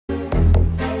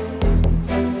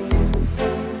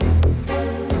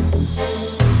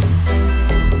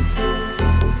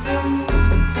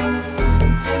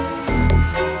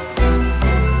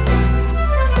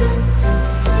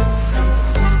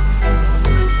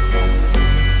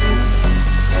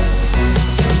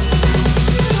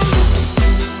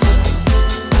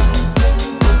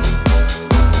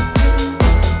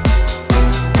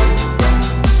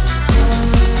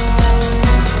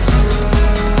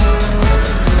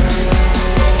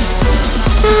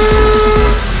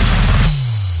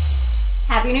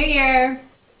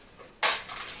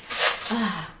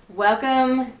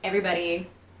Welcome everybody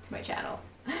to my channel.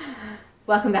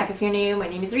 Welcome back if you're new. My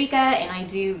name is Rika and I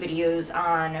do videos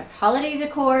on holiday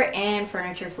decor and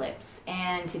furniture flips.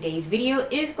 And today's video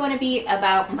is going to be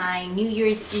about my New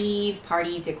Year's Eve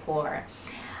party decor.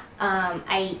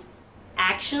 I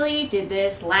actually did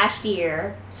this last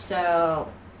year,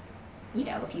 so you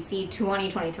know, if you see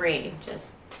 2023, just,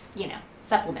 you know,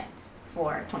 supplement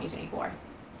for 2024.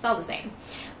 It's all the same.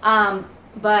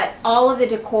 But all of the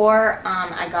decor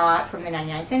I got from the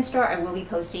 99-cent store. I will be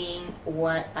posting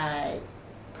what I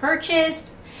purchased,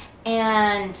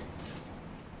 and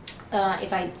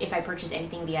if I purchased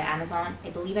anything via Amazon, I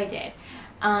believe I did.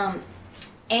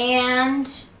 And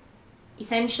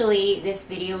essentially this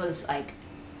video was like,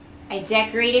 I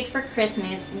decorated for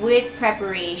Christmas with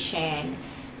preparation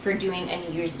for doing a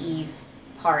New Year's Eve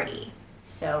party.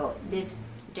 So this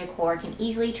decor can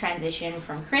easily transition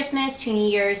from Christmas to New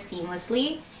Year's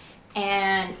seamlessly.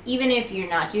 And even if you're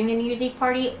not doing a New Year's Eve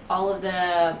party, all of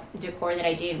the decor that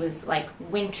I did was like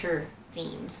winter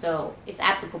themed. So it's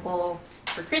applicable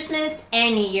for Christmas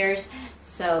and New Year's.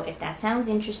 So if that sounds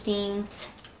interesting,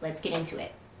 let's get into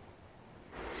it.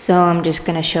 So I'm just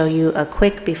gonna show you a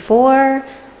quick before.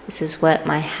 This is what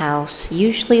my house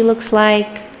usually looks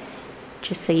like,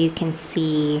 just so you can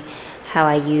see how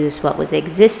I used what was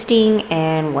existing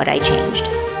and what I changed.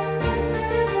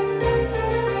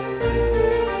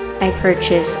 I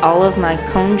purchased all of my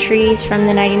cone trees from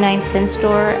the 99-cent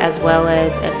store, as well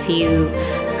as a few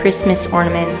Christmas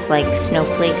ornaments like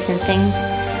snowflakes and things.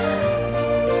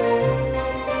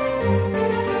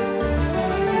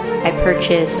 I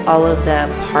purchased all of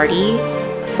the party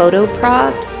photo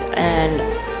props and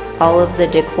all of the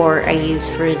decor I used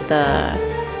for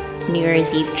the New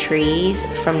Year's Eve trees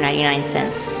from 99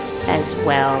 cents as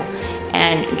well.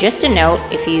 And just a note,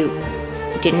 if you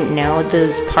didn't know,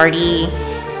 those party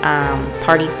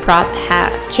prop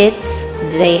hat kits,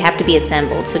 they have to be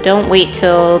assembled. So don't wait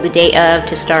till the day of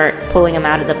to start pulling them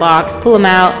out of the box. Pull them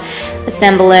out,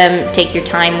 assemble them, take your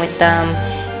time with them,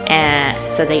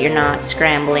 and so that you're not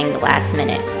scrambling the last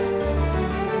minute.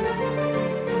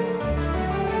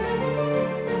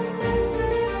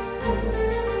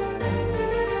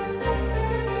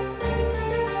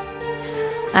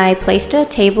 I placed a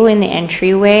table in the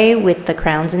entryway with the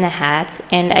crowns and the hats,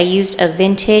 and I used a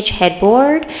vintage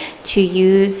headboard to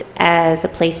use as a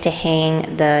place to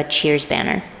hang the Cheers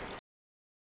banner.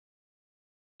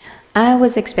 I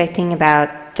was expecting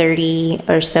about 30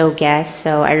 or so guests,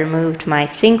 so I removed my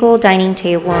single dining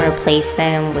table and replaced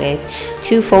them with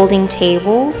 2 folding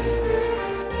tables.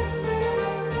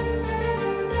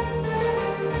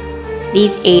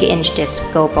 These 8-inch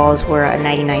disco balls were a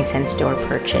 99-cent store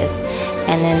purchase.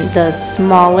 And then the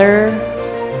smaller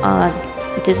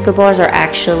disco balls are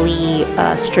actually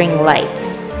string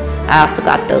lights. I also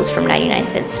got those from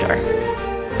 99-cent store.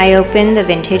 I opened the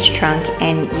vintage trunk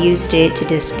and used it to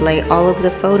display all of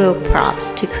the photo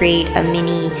props to create a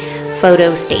mini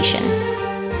photo station.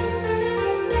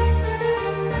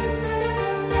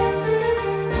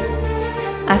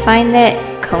 I find that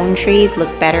cone trees look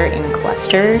better in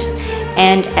clusters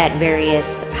and at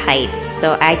various heights.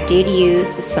 So I did use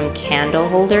some candle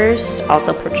holders,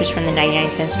 also purchased from the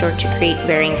 99-cent store, to create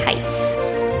varying heights.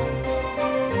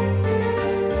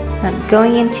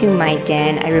 Going into my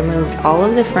den, I removed all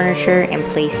of the furniture and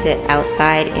placed it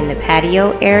outside in the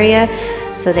patio area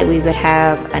so that we would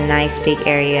have a nice big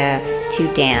area to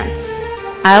dance.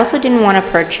 I also didn't want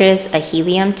to purchase a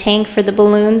helium tank for the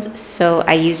balloons, so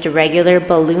I used a regular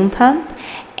balloon pump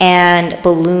and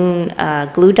balloon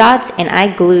glue dots, and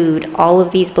I glued all of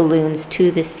these balloons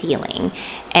to the ceiling,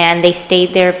 and they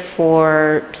stayed there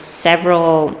for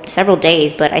several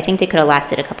days, but I think they could have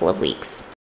lasted a couple of weeks.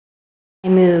 I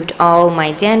moved all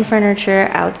my den furniture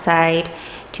outside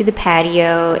to the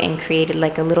patio and created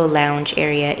like a little lounge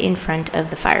area in front of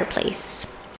the fireplace.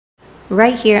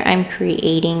 Right here I'm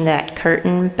creating that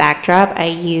curtain backdrop. I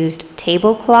used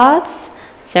tablecloths,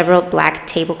 several black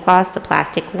tablecloths, the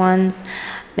plastic ones,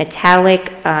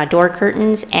 metallic door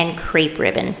curtains, and crepe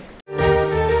ribbon.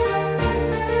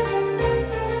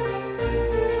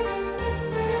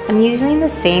 I'm using the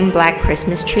same black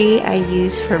Christmas tree I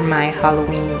used for my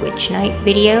Halloween Witch Night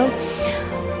video.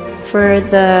 For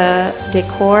the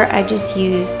decor, I just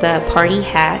used the party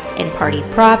hats and party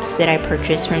props that I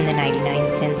purchased from the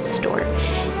 99-cent store,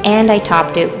 and I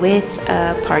topped it with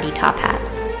a party top hat.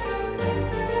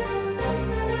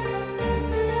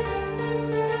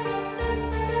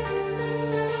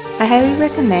 I highly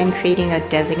recommend creating a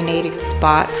designated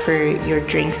spot for your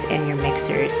drinks and your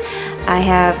mixers. I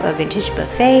have a vintage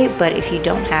buffet, but if you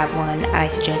don't have one, I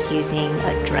suggest using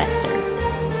a dresser.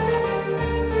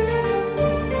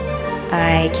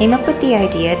 I came up with the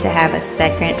idea to have a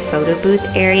second photo booth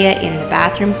area in the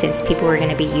bathroom since people were going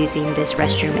to be using this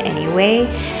restroom anyway.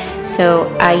 So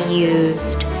I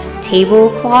used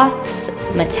tablecloths,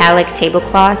 metallic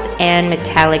tablecloths, and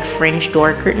metallic fringe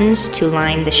door curtains to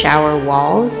line the shower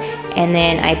walls, and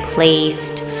then I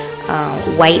placed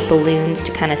white balloons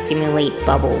to kind of simulate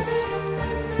bubbles.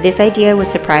 This idea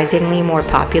was surprisingly more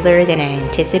popular than I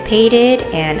anticipated,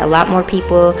 and a lot more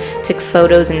people took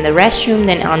photos in the restroom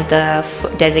than on the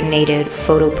designated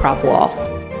photo prop wall.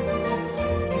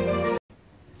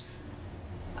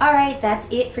 Alright, that's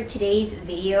it for today's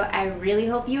video. I really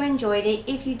hope you enjoyed it.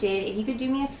 If you did, if you could do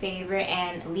me a favor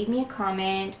and leave me a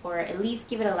comment or at least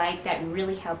give it a like, that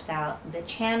really helps out the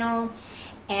channel.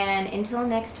 And until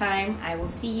next time, I will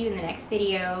see you in the next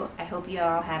video. I hope you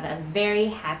all have a very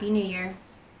happy new year.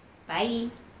 Bye!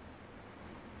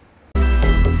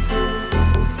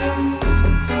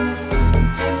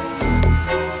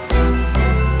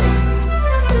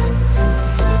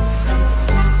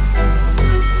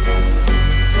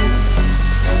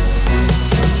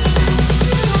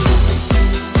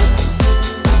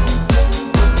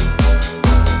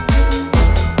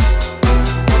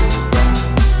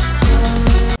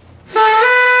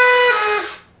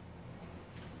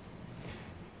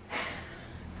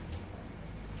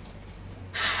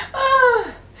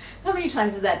 How many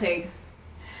times did that take?